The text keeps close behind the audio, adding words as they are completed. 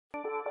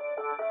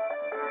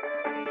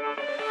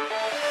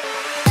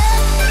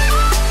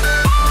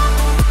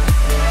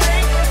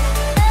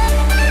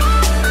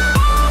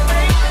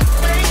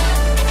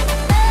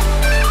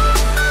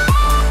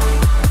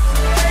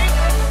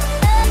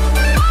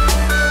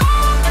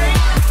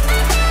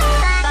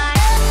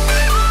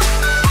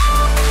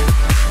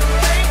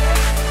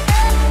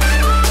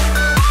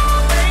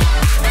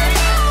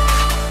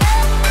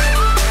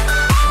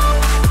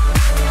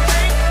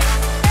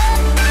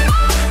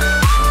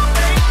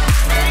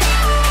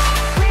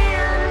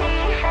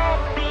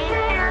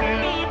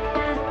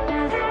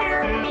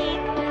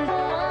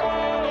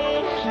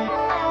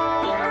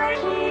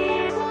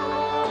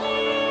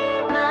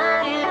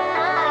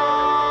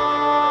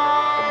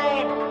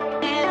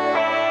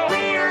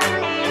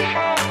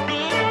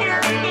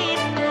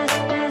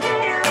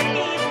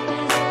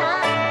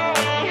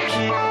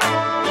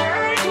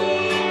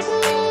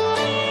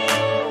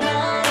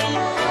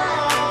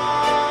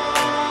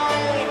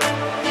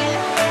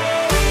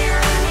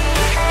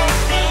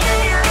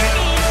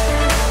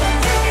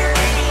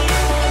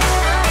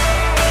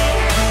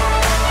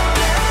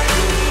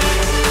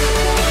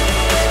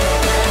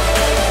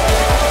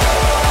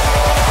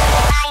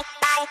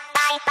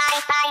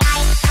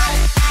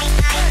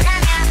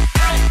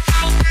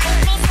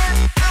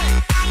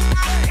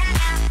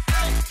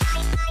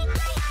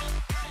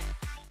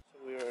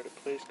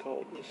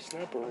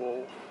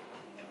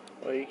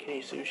can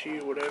eat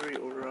sushi or whatever. You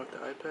order off the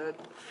iPad.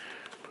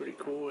 Pretty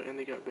cool, and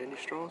they got bendy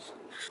straws.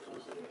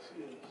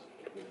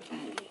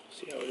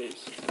 See how it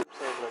is.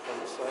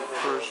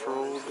 First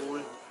roll,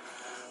 boy.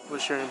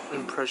 What's your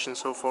impression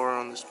so far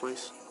on this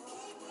place?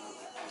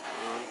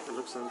 It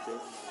looks empty.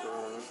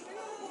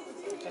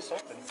 It's just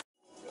open.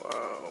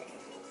 Wow.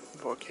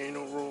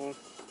 Volcano roll.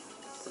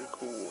 Pretty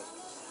cool.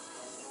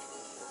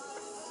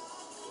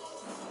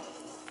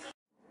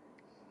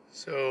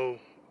 So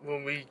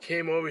when we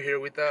came over here,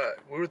 we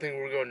were thinking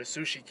we were going to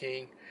Sushi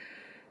King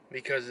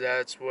because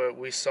that's what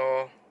we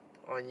saw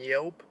on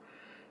Yelp.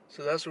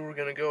 So that's where we're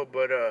gonna go.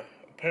 But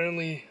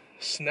apparently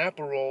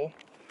Snapper Roll,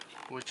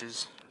 which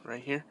is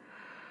right here,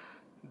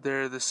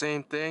 they're the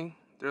same thing.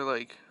 They're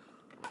like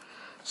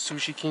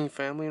Sushi King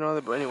family and all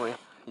that. But anyway,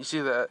 you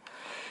see that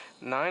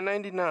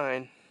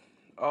 $9.99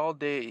 all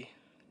day,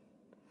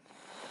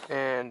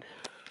 and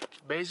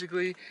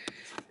basically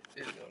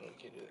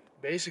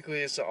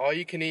it's an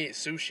all-you-can-eat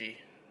sushi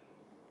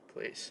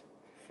place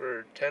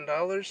for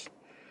 $10.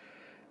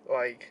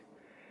 Like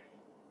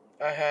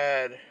I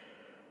had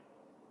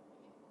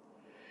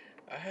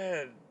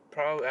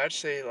probably, I'd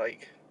say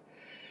like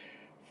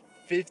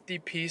 50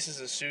 pieces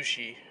of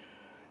sushi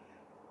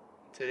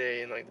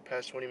today in like the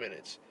past 20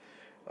 minutes.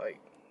 Like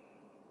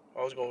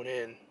I was going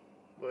in,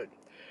 but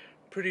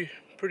pretty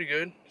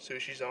good.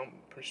 Sushi's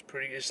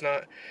pretty good. It's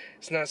not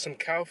some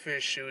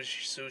cowfish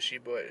sushi,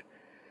 but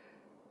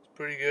it's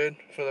pretty good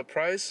for the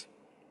price.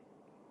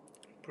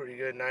 Pretty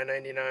good.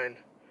 $9.99.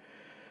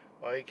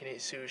 All you can eat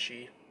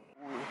sushi.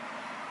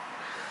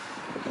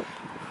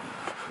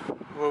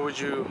 What would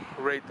you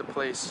rate the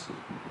place?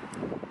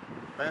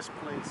 Best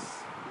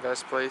place.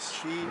 Best place.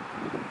 Cheap.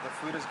 The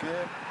food is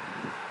good.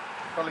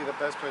 Probably the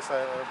best place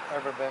I've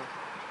ever been.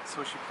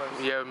 Sushi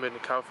place. You haven't been to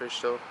Cowfish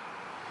though.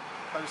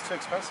 But it's too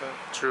expensive.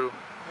 True.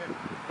 Yeah.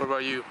 What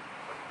about you?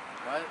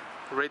 What?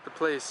 Rate the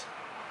place.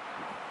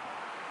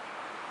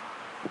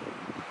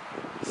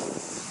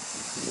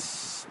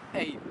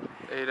 8.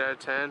 8 out of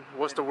 10.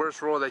 What's the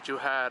worst roll that you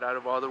had out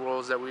of all the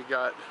rolls that we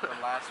got? The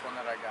last one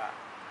that I got.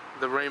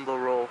 The rainbow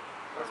roll.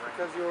 That's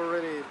because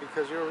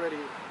you're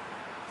already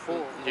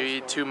full. You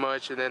eat too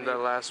much, and then the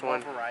last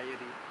one. More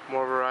variety.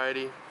 More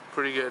variety.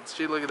 Pretty good.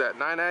 See, look at that.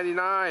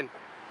 $9.99.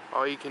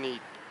 All you can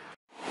eat.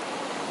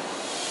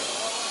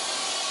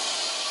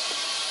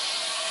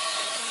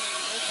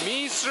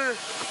 Me, sir.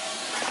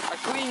 I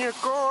clean your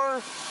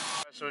car.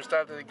 So we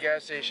stopped at the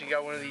gas station,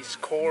 got one of these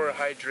core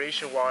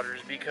hydration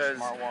waters because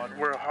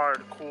we're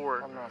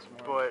hardcore. I'm not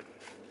smart. But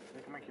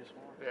they can make you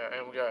smart. yeah,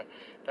 and we got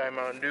Diet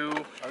Mountain Dew.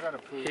 I gotta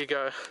poop.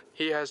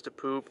 He has to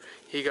poop.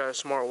 He got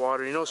smart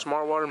water. You know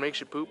smart water makes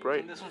you poop,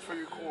 right? And this one's for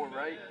your core,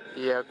 right?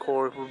 Yeah,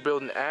 core. We're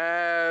building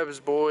abs,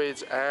 boy.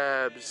 It's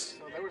abs.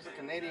 So there was a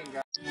Canadian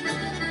guy.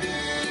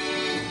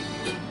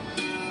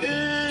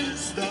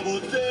 Esta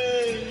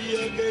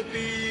botella que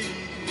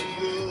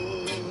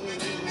pido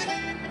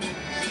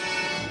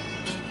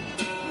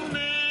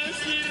me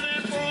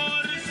sirve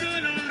por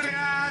solo un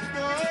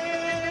rato.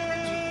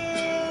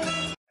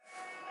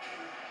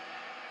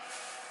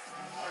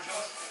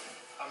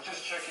 I'm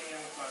just checking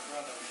in with my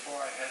brother before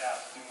I head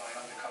out to do my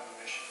undercover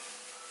mission.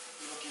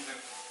 You look even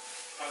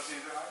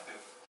fuzzier than I do.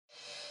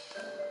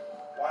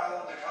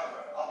 While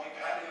undercover, I'll be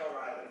Patty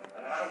O'Reilly,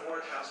 an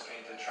out-of-work house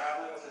painter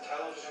traveling with a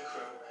television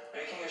crew,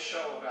 making a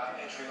show about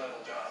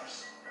entry-level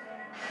jobs.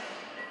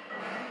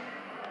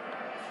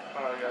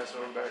 Alright guys, so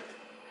we're back.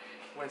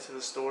 Went to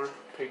the store,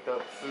 picked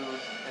up food,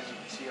 as you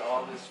can see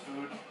all this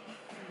food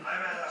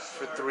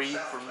for $3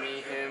 for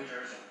me, him,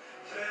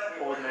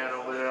 old man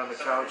over there on the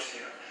couch.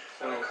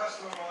 So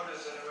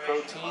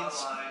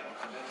proteins,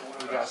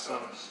 we got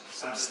some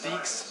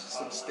steaks,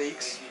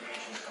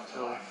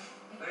 so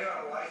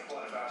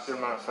good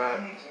amount of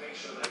fat,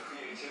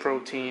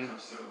 protein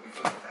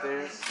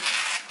there.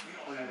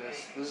 Look at this.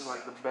 This is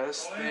like the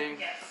best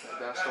thing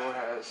that store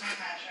has.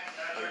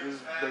 Like this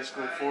is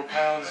basically 4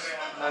 pounds,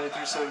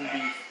 93.7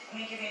 beef,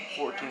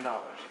 $14.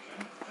 Got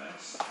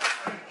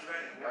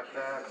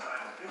that.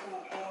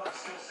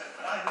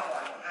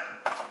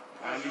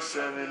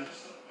 97%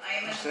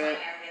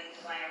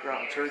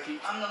 ground turkey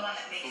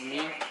for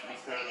me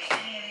because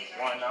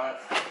why not?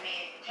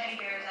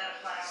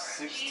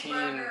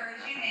 16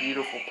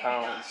 beautiful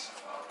pounds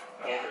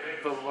of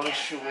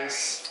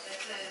voluptuous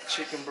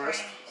chicken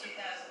breast.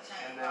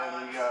 And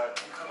then we got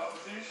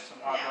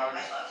some hot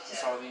dogs. I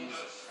saw these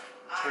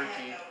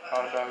turkey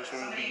hot dogs we're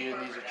going to be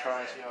getting. These are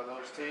trying to see how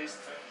those taste.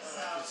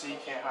 You can see, you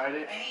can't hide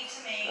it.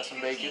 Got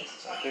some bacon,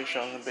 a picture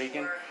on the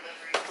bacon.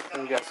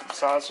 And we got some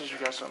sausage. We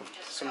got some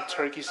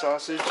turkey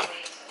sausage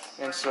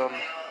and some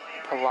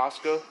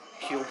Palaska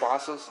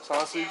kielbasa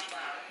sausage.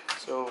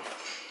 So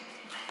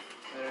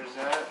there's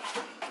that.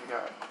 We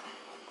got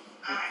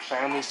a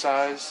family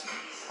size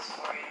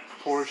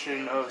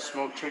portion of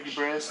smoked turkey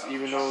breast,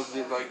 even though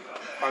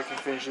I can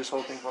finish this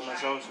whole thing by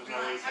myself, so it's not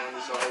really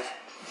family size.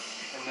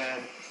 And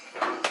then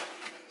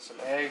some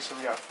eggs, so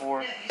we got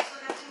 4.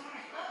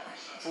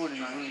 What would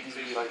these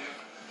be, like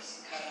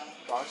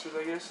boxes,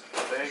 I guess?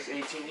 Of eggs,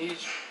 18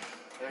 each,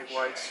 egg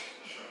whites,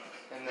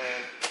 and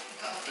then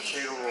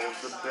potato rolls,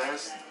 the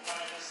best.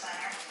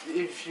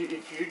 If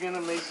you're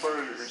gonna make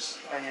burgers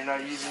and you're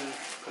not using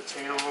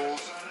potato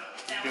rolls,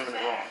 you're doing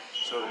it wrong.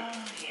 So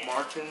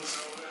Martin's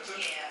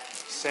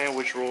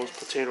sandwich rolls,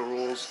 potato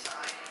rolls,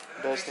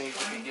 best things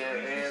you can get.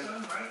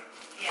 And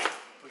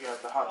we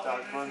got the hot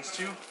dog buns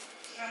too.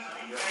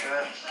 We got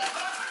that.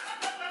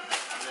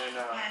 And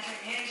then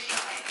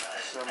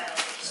some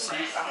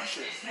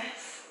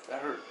that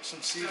hurt.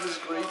 Some seedless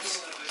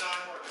grapes,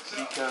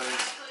 because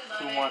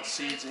who wants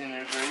seeds in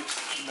their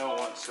grapes? No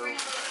one. So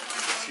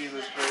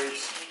seedless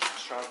grapes,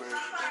 strawberry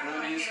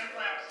smoothies,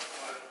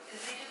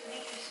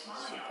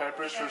 some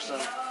peppers for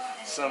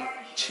some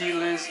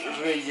chiles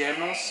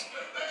rellenos.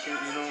 So, you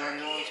know what I'm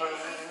talking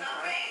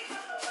about, right?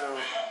 So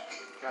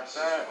got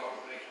that.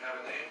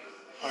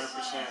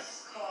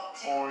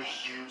 100% orange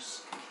juice,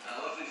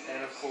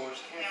 and of course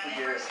can't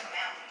forget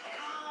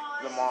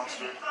the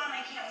monster.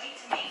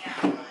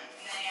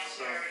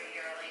 So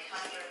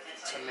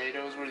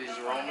tomatoes were these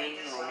romaine,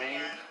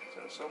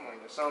 something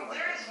like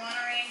that.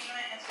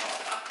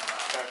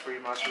 Fat-free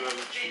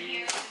mozzarella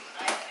cheese,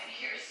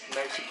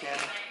 Mexican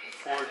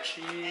 4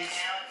 cheese,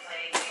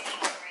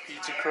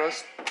 pizza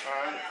crust.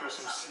 Alright, for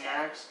some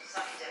snacks,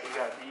 we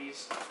got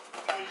these.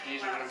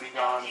 These are gonna be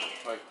gone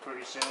like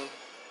pretty soon.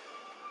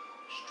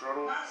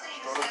 Strudel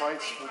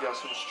bites. We got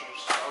some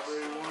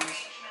strawberry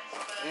ones,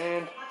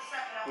 and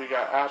we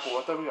got apple.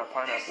 I thought we got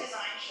pineapple.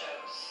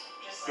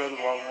 They're the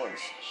wrong ones.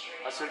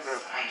 I said they're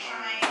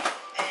pineapple.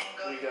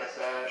 We got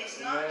that,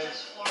 and then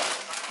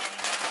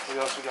we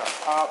also got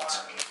popped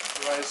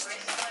rice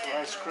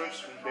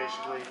crisps, and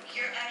basically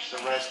the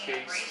rice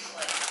cakes,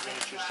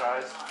 miniature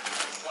size.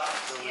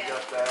 So we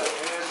got that,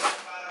 and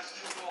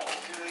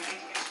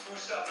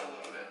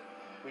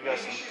we got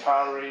some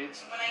Powerades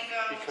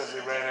because they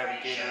ran out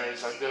of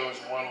Gatorades. Like there was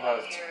one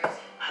left,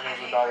 and it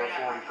was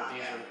 $1.40, but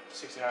these are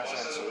 69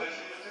 cents. So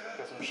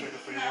got some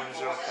sugar-free ones,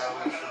 0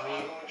 calories for me,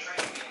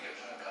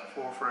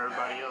 4 for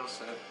everybody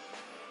else. And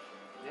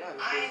yeah,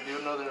 let's do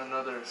another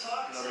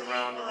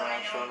round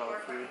around showing all the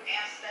food.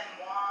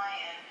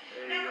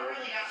 There you go.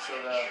 So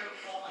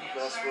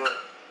that's what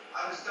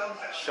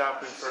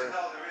shopping for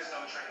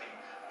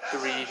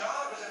 3,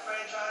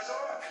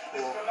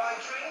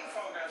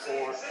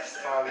 4,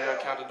 5. You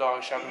gotta count the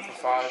dog, shopping for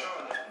 5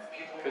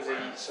 because they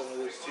eat some of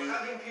this too.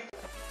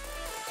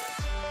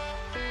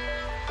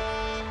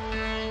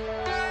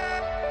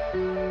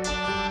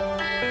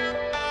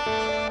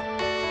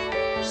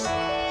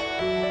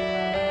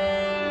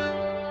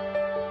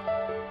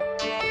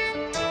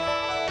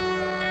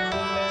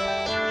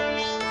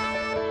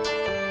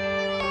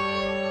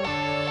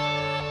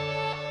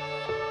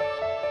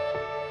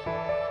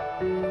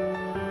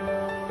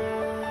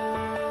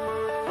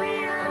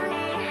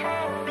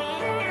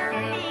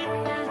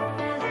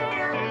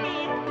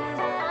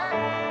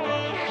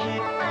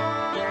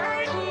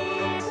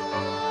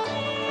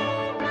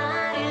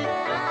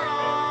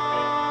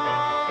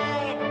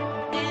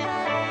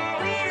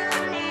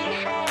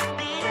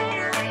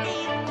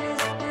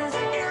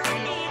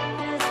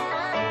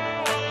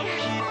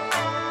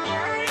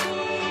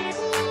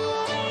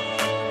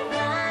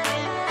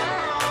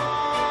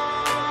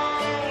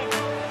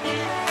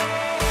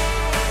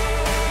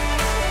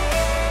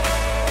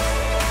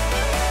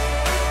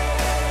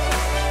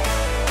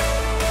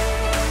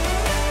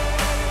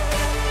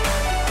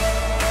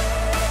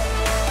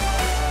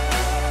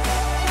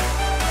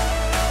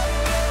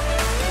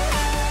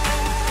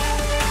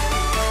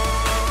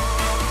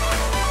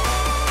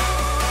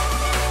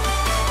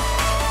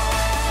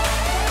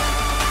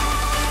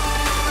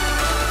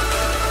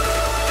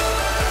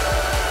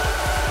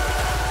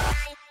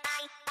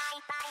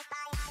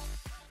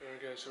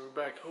 So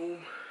we're back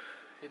home,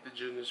 hit the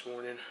gym this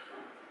morning,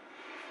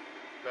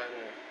 about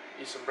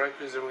to eat some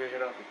breakfast, then we're gonna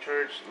head off to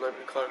church.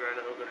 11 o'clock right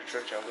now, we'll go to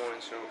church at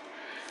 1, so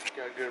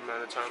got a good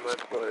amount of time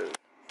left. But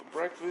for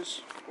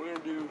breakfast, we're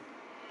gonna do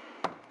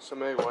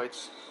some egg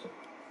whites,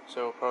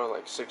 so probably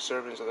like 6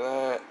 servings of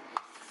that,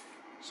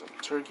 some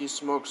turkey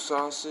smoked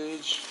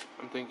sausage,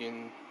 I'm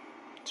thinking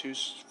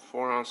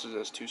 4 ounces,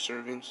 that's 2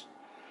 servings,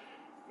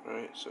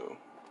 right, so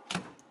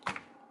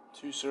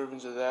 2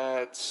 servings of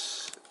that.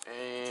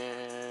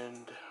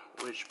 And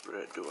which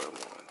bread do I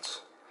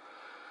want?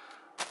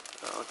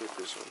 I'll get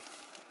this one.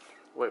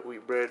 White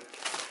wheat bread.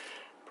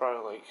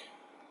 Probably like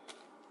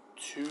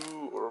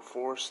 2 or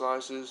 4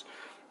 slices.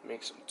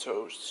 Make some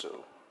toast.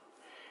 So,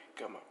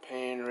 got my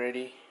pan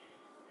ready.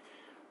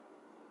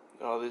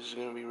 All this is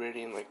gonna be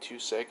ready in like 2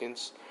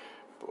 seconds.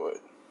 But,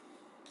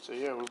 so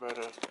yeah, we're about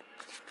to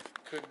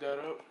cook that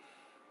up.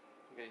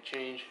 I'm gonna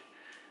change.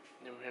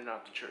 Then we're heading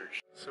out to church.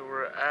 So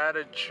we're at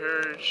a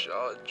church,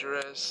 all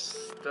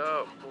dressed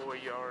up. Boy,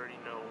 you already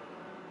know.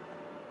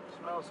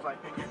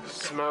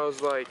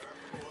 Smells like.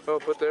 Oh,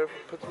 put the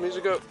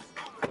music up.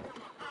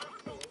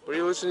 What are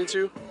you listening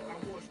to?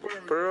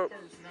 Put it up.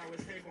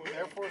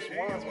 Air Force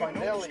One's my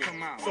Nelly.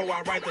 So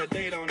I write the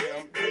date on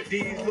them.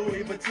 These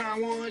Louis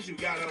Vuitton ones, you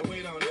gotta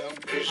wait on them.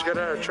 You just got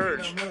out of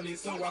church.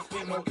 So I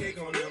spend more cake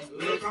on them.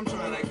 Look, I'm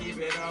trying to keep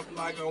it up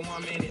like a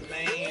 1-minute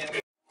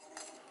man.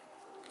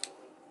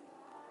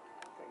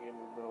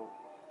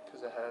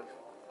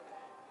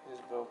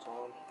 belt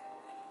on.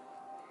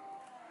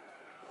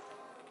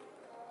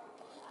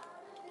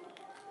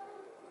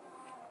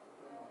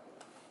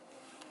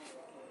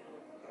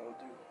 I'll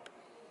do.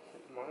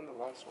 Mind the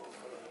last one.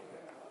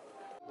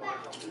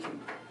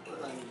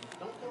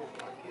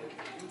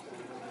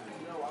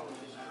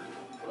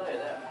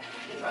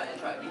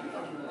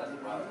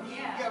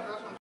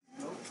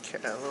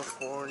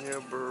 California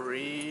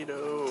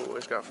burrito.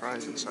 It's got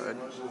fries inside.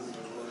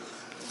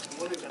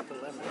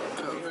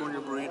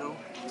 California burrito.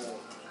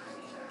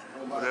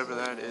 Whatever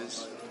that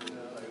is.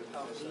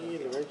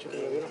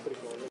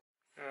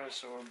 Alright,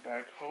 so we're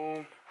back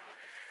home.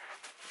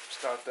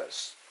 Stopped at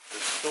the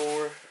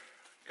store.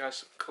 Got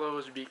some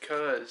clothes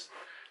because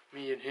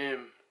me and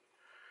him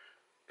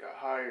got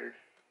hired.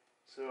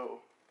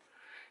 So,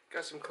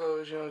 got some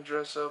clothes, you know,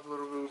 dress up a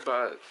little bit.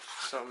 Bought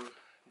some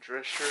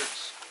dress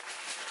shirts.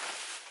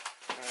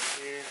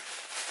 Right here.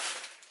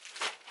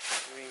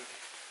 I mean,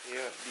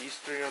 yeah, these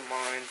three are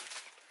mine.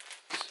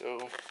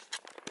 So,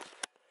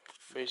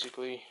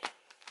 basically,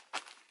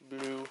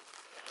 blue,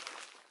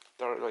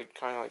 dark, like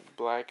kind of like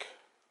black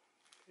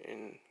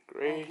and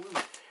gray,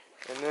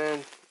 and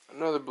then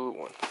another blue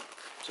one.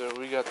 So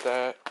we got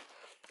that,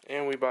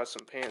 and we bought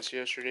some pants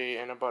yesterday,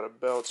 and I bought a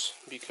belt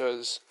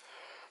because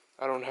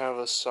I don't have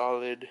a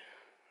solid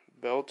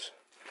belt.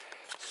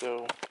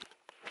 So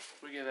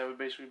we get that. We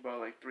basically bought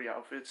like 3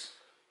 outfits.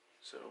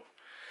 So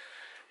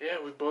yeah,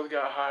 we both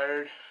got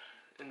hired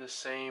in the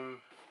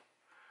same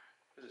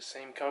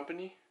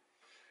company.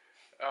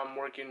 I'm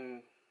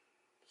working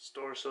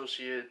store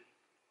associate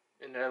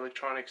in the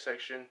electronics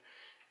section,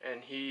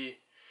 and he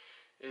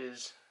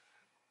is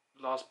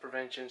loss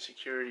prevention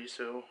security,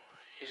 so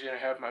he's gonna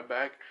have my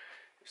back.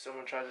 If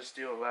someone tries to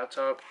steal a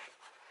laptop,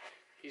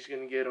 he's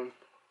gonna get them.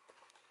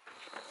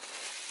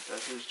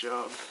 That's his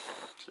job.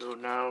 So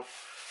now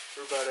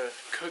we're about to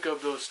cook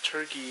up those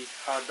turkey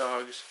hot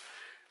dogs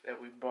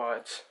that we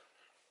bought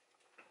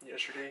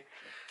yesterday.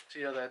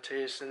 See how that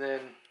tastes, and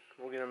then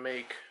we're gonna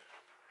make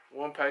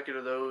 1 packet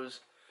of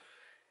those,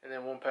 and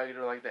then 1 packet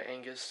of like the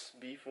Angus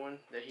beef one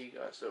that he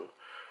got. So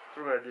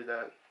we're gonna do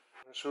that.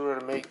 So we're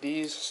gonna make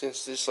these,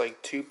 since this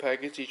like 2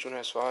 packets, each one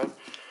has 5.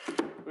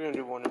 We're gonna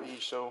do 1 of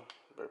each. So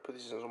better put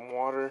these in some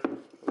water,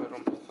 let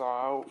them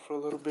thaw out for a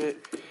little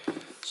bit.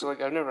 So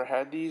like I've never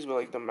had these, but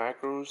like the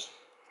macros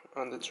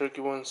on the turkey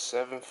one,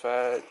 7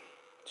 fat,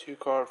 2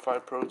 carb,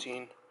 5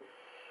 protein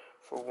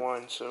for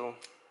 1. So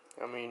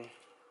I mean,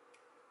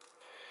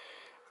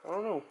 I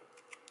don't know,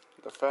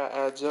 the fat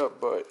adds up,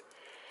 but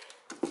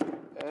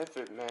F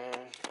it,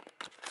 man.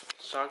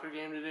 Soccer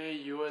game today,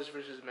 US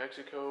versus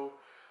Mexico.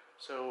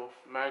 So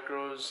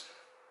macros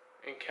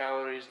and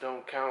calories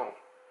don't count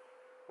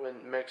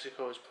when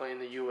Mexico is playing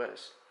the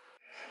US.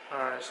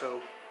 Alright,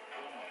 so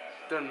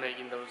done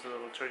making those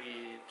little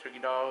turkey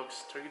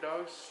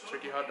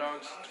hot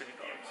dogs.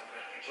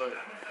 But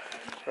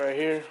right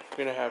here, we're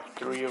gonna have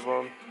 3 of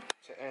them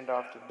to end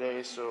off the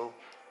day. So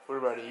we're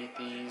about to eat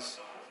these.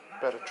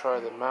 Better try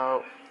them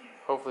out.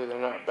 Hopefully they're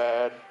not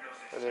bad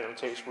and they don't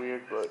taste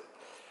weird, but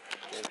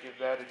gonna give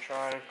that a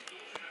try.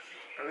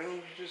 And then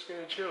we're just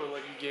gonna chill.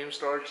 Like the game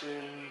starts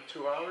in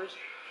 2 hours,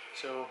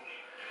 so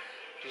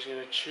just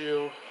gonna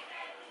chill.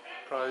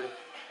 Probably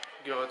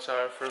go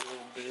outside for a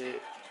little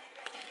bit.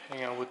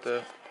 Hang out with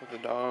the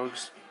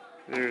dogs.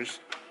 There's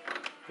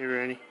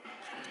Rennie.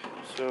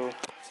 So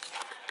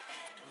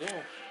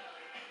yeah,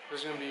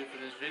 that's gonna be it for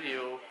this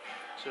video.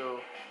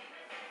 So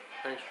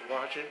thanks for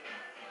watching.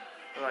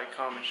 Like,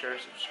 comment, share,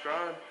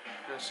 subscribe,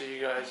 and I'll see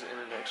you guys in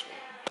the next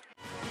one.